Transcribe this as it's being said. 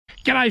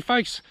G'day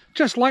folks,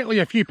 just lately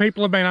a few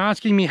people have been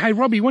asking me, hey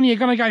Robbie, when are you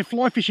going to go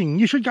fly fishing?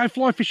 You should go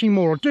fly fishing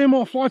more or do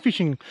more fly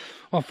fishing.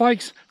 Well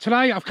folks,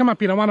 today I've come up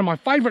here to one of my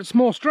favourite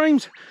small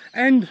streams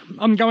and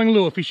I'm going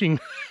lure fishing.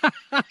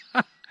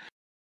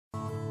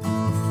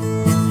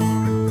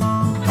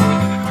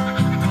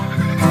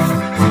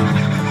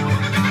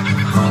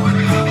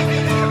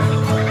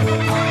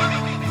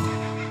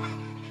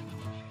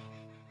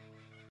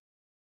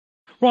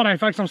 Righto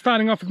folks, I'm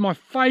starting off with my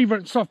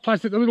favourite soft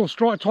plastic, the little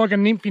striped tiger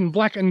nymph in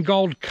black and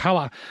gold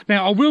colour.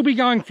 Now I will be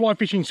going fly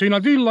fishing soon. I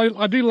do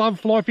love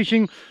fly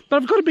fishing, but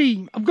I've got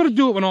to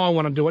do it when I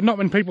want to do it, not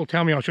when people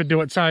tell me I should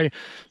do it. So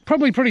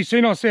probably pretty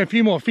soon I'll see a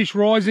few more fish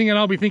rising and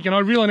I'll be thinking I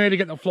really need to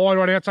get the fly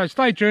rod out. So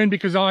stay tuned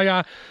because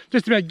I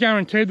just about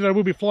guaranteed that I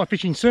will be fly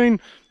fishing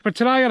soon. But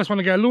today I just want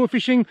to go lure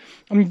fishing.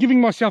 I'm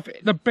giving myself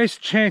the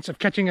best chance of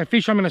catching a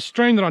fish. I'm in a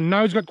stream that I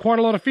know has got quite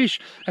a lot of fish.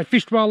 I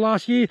fished well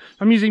last year.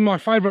 I'm using my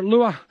favourite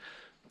lure.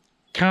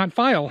 Can't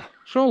fail,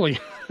 surely.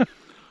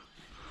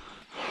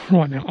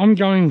 Right, now I'm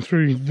going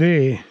through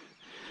there,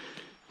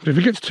 but if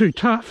it gets too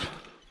tough,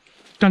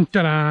 dun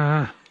da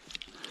da.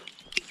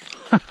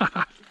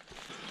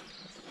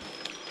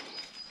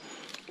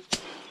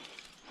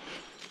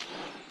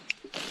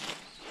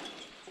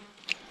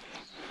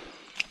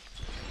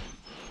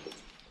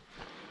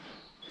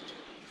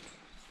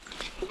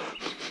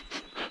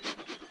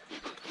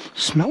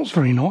 Smells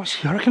very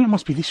nice. I reckon it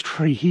must be this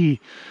tree here.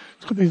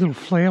 It's got these little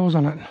flowers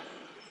on it.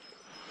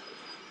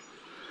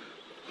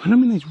 When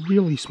I'm in these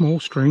really small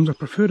streams, I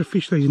prefer to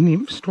fish these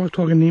nymphs, striped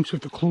tiger nymphs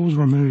with the claws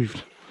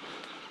removed.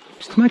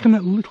 Just to make them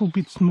that little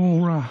bit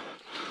more,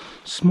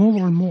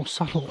 smaller and more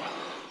subtle.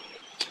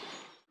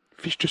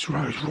 Fish just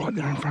rose right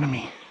there in front of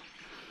me.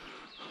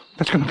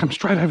 That's going to come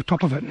straight over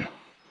top of it. Here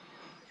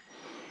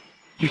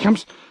he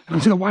comes. I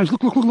can see the waves.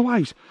 Look at the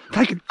waves.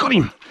 Take it. Got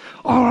him.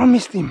 Oh, I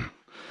missed him.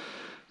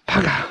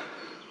 Bugger.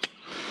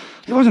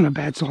 It wasn't a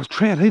bad sized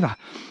trout either.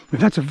 But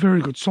that's a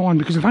very good sign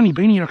because I've only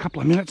been here a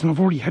couple of minutes and I've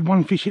already had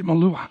one fish hit my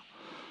lure.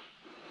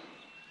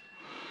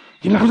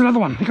 Here comes another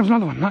one. Here comes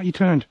another one. No, you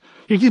turned.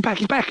 Yeah, he's back.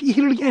 He's back. You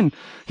hit it again.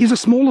 Here's a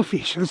smaller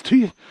fish. There's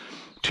two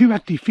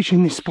active fish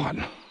in this spot.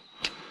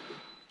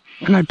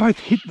 And they both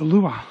hit the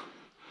lure.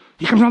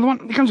 Here comes another one.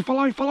 Here comes a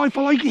follow.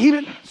 You hit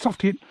it.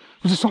 Soft hit.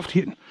 It was a soft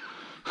hit.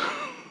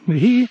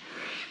 They're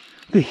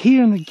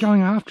here and they're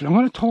going after it. I'm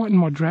going to tighten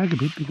my drag a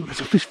bit because there's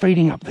a fish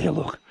feeding up there,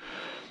 look.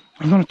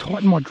 I'm going to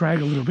tighten my drag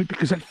a little bit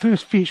because that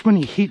first fish, when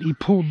he hit, he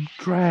pulled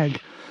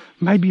drag.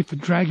 Maybe if the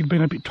drag had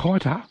been a bit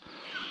tighter,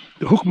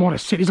 the hook might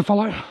have set. Here's a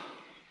follow.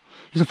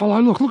 Here's a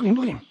follow. Look at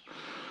him.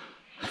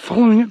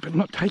 Following it, but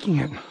not taking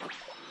it.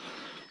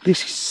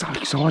 This is so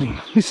exciting.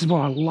 This is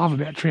what I love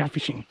about trout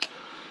fishing.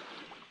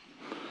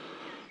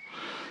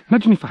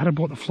 Imagine if I had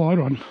bought the fly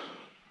rod.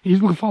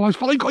 Here's look, follow,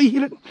 God, he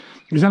hit it.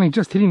 He was only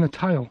just hitting the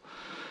tail.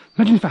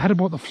 Imagine if I had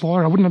bought the fly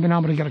rod, I wouldn't have been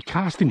able to get a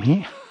cast in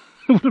here.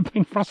 It would have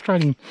been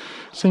frustrating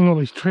seeing all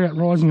these trout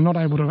rising and not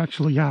able to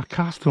actually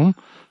cast them.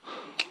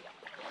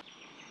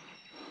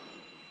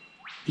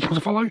 Here comes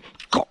a follow.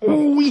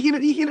 Oh, he hit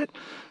it.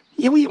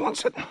 Yeah, where he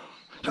wants it.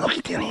 Look,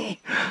 he's down here.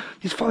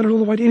 He's followed it all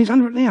the way down. He's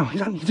under it now.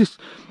 He's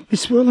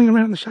swirling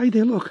around in the shade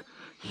there, look.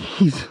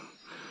 He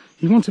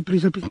wants it, but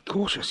he's a bit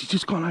cautious. He's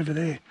just gone over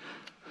there.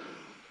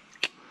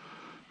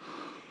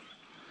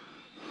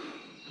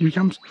 Here he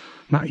comes.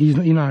 No, he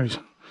knows.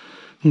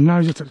 He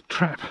knows it's a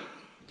trap.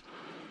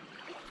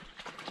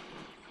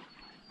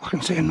 I can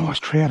see a nice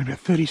trout about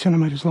 30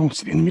 centimetres long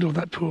sitting in the middle of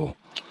that pool.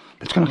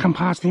 That's going to come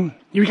past him.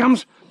 Here he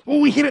comes.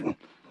 Oh, he hit it.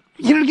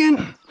 He hit it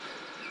again.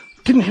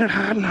 Didn't hit it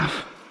hard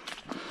enough.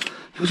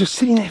 He was just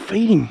sitting there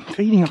feeding.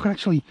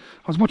 I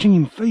was watching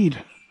him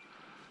feed.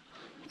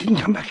 Didn't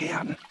come back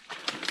out.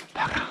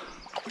 Bugger.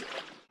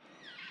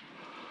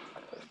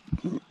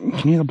 You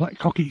can hear the black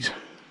cockies.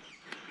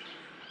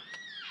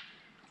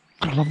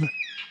 God, I love that.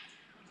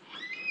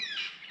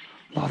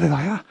 Oh, there they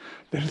are.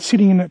 They're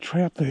sitting in that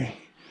trout there.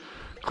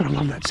 God, I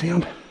love that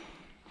sound.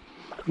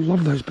 I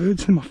love those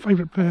birds. They're my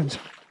favourite birds.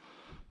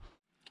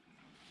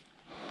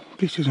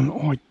 This is an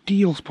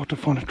ideal spot to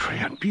find a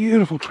trout.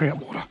 Beautiful trout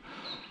water.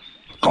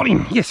 Got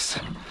him, yes.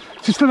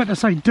 Just about to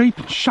say deep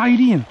and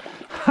shady and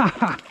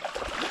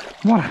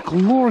what a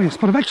glorious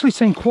spot. I've actually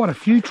seen quite a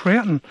few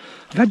trout and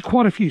I've had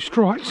quite a few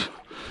strikes.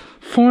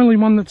 Finally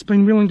one that's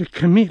been willing to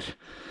commit.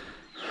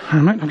 All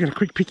right, mate, I'll get a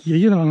quick pick of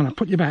you then I'm going to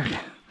put you back.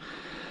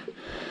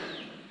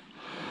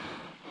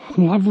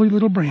 Lovely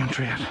little brown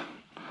trout.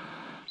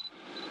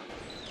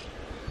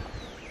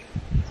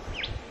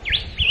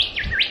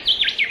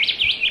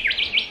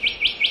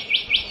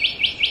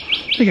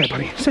 There you go,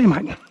 buddy. See you,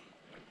 mate.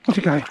 Off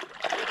you go.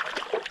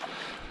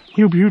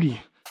 You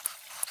beauty.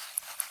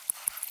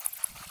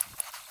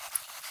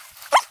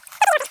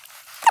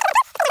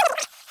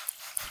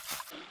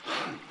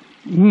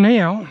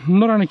 Now,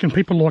 not only can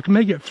people like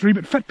me get through,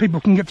 but fat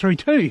people can get through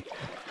too.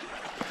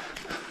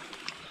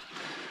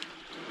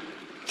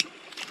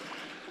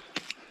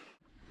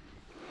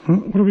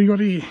 What have we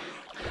got here?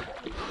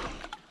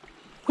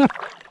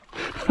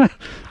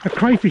 A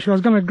crayfish. I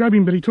was going to grab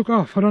him, but he took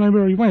off. I don't know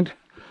where he went.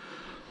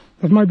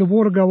 I've made the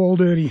water go all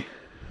dirty.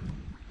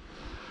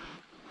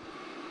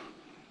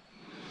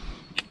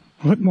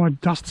 I'll let my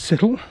dust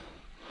settle.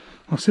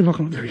 I'll see if I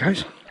can, there he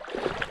goes.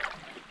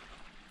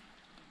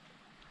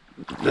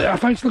 There,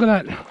 folks, look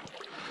at that.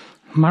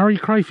 Murray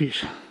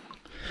crayfish.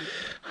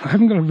 I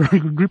haven't got a very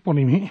good grip on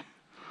him here.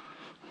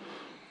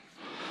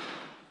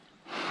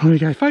 There we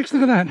go, folks,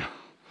 look at that.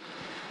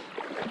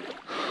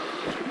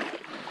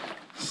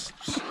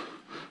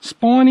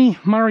 Spiny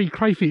Murray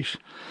crayfish.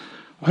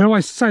 I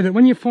always say that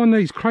when you find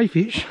these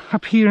crayfish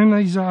up here in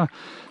these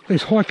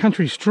high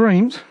country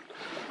streams,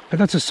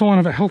 that's a sign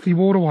of a healthy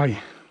waterway.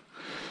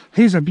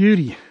 Here's a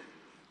beauty.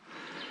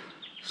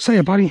 See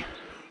ya, buddy.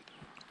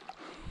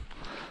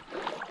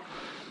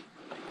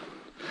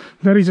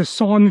 That is a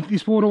sign that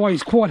this waterway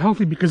is quite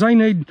healthy because they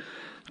need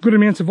good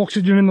amounts of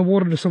oxygen in the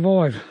water to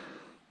survive.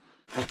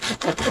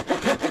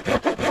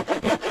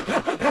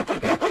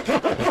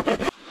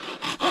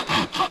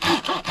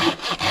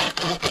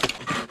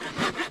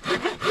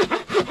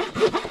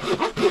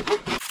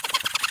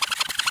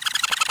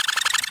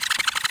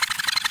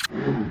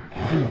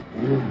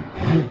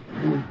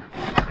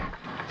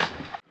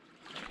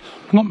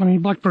 Not many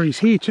blackberries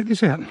here, check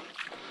this out.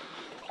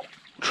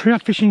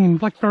 Trout fishing in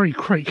Blackberry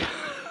Creek.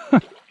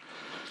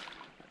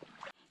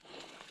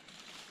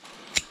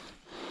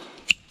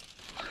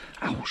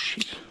 Oh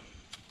shit.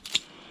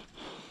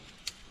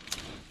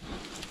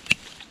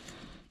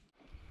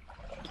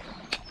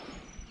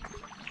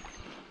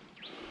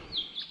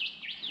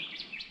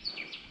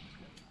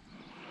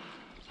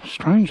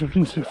 Strange, I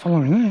didn't see it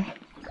following there.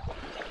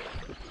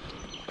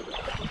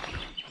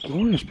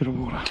 Glorious bit of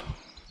water.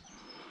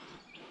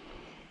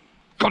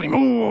 Got him!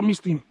 Oh, I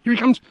missed him. Here he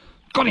comes.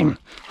 Got him!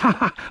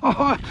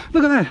 Oh,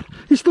 look at that.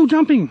 He's still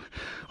jumping.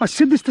 I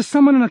said this to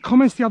someone in the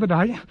comments the other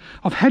day.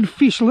 I've had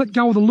fish let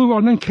go of the lure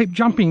and then keep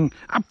jumping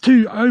up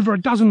to over a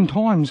dozen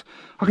times.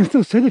 I can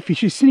still see the fish.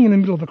 He's sitting in the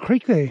middle of the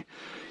creek there.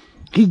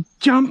 He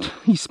jumped,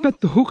 he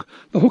spat the hook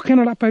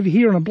ended up over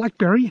here on a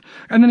blackberry,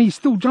 and then he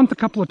still jumped a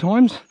couple of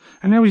times,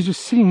 and now he's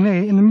just sitting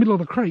there in the middle of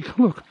the creek.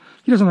 Look,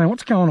 he doesn't know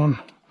what's going on.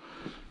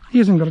 He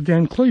hasn't got a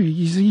damn clue.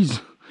 He's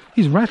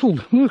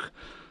rattled. Look.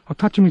 I'll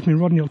touch him with my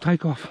rod and he'll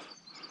take off.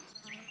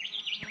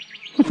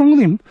 What's wrong with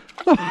him?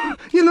 Oh,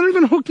 you're not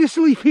even hooked, you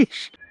silly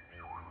fish.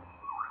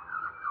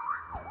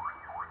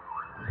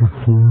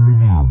 What's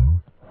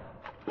wrong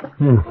with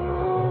him?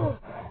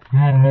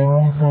 You're not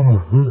even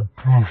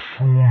hooked, you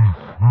silly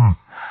fish.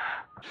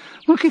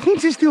 Look, he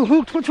thinks he's still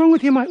hooked. What's wrong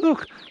with you, mate?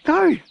 Look,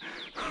 go.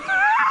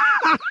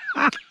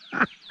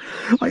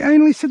 I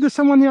only said to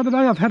someone the other day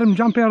I've had them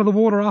jump out of the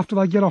water after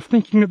they get off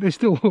thinking that they're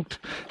still hooked.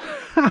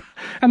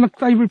 And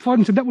they replied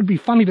and said that would be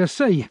funny to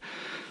see.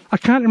 I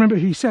can't remember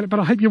who said it, but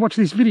I hope you watch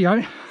this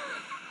video.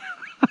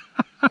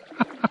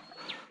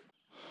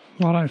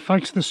 Righto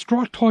folks, the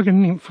striped tiger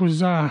nymph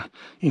was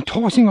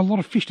enticing a lot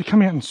of fish to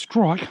come out and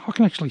strike. I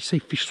can actually see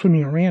fish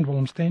swimming around while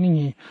I'm standing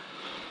here.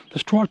 The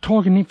striped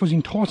tiger nymph was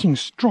enticing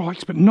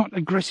strikes, but not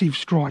aggressive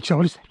strikes, so I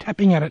was just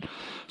tapping at it.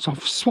 So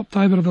I've swapped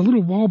over to the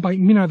little wild bait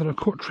minnow that I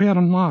caught trout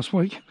on last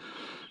week,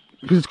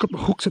 because it's got the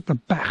hooks at the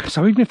back.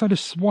 So even if they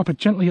just swipe it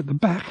gently at the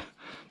back,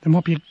 there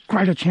might be a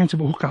greater chance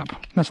of a hookup.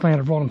 That's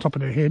landed right on top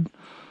of their head.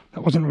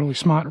 That wasn't really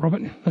smart,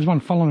 Robert. There's one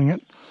following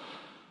it.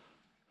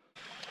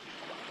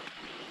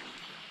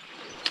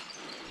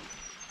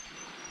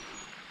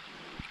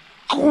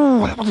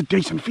 Oh, that was a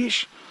decent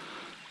fish.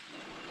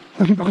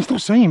 I can still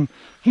see him.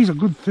 He's a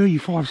good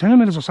 35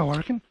 centimetres or so, I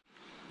reckon.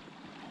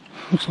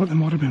 Looks like there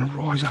might have been a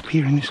rise up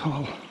here in this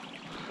hole.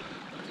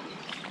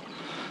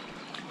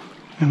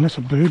 Unless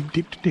a bird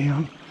dipped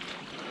down.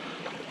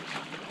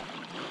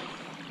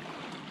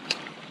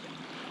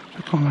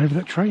 I climb over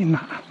that tree and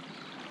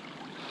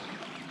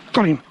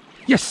got him.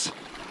 Yes.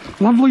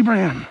 Lovely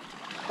brown.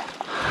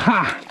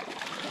 Ha.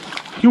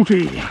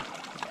 Guilty.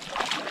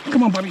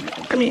 Come on, buddy.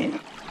 Come here.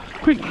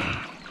 Quick.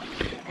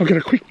 I'll get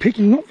a quick pick.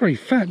 He's not very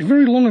fat.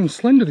 Very long and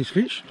slender, this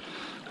fish.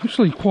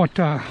 Actually quite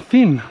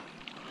thin.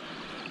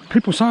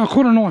 People say I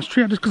caught a nice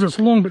trout just because it's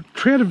long, but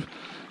trout,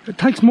 it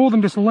takes more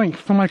than just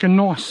length to make a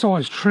nice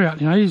sized trout.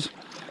 You know,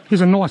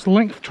 he's a nice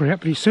length trout,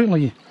 but he's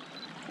certainly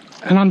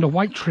an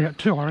underweight trout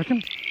too, I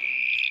reckon.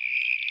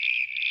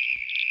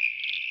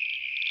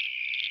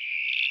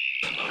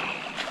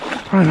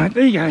 Right, mate,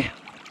 there you go.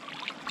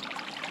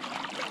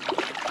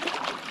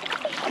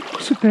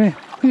 Sit there.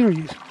 There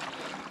he is.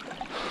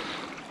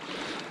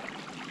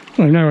 I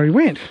don't know where he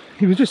went.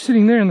 He was just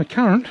sitting there in the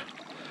current.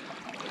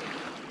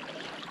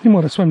 He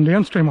might have swum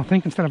downstream, I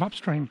think, instead of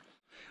upstream.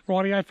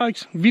 Rightio,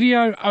 folks,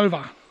 video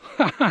over.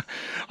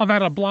 I've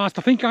had a blast.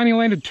 I think I only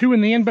landed 2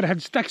 in the end, but it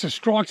had stacks of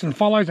strikes and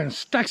follows and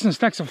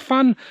stacks of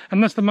fun,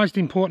 and that's the most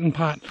important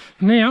part.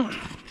 Now,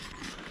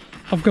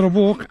 I've got to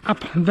walk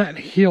up that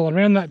hill,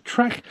 around that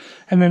track,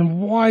 and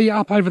then way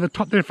up over the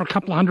top there for a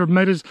couple of 100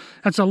 metres.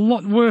 That's a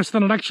lot worse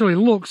than it actually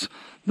looks.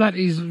 That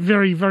is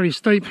very, very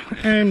steep,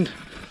 and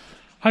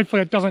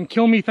hopefully it doesn't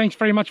kill me. Thanks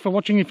very much for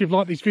watching. If you've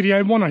liked this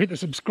video, why not hit the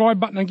subscribe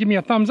button and give me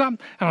a thumbs up,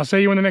 and I'll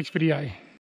see you in the next video.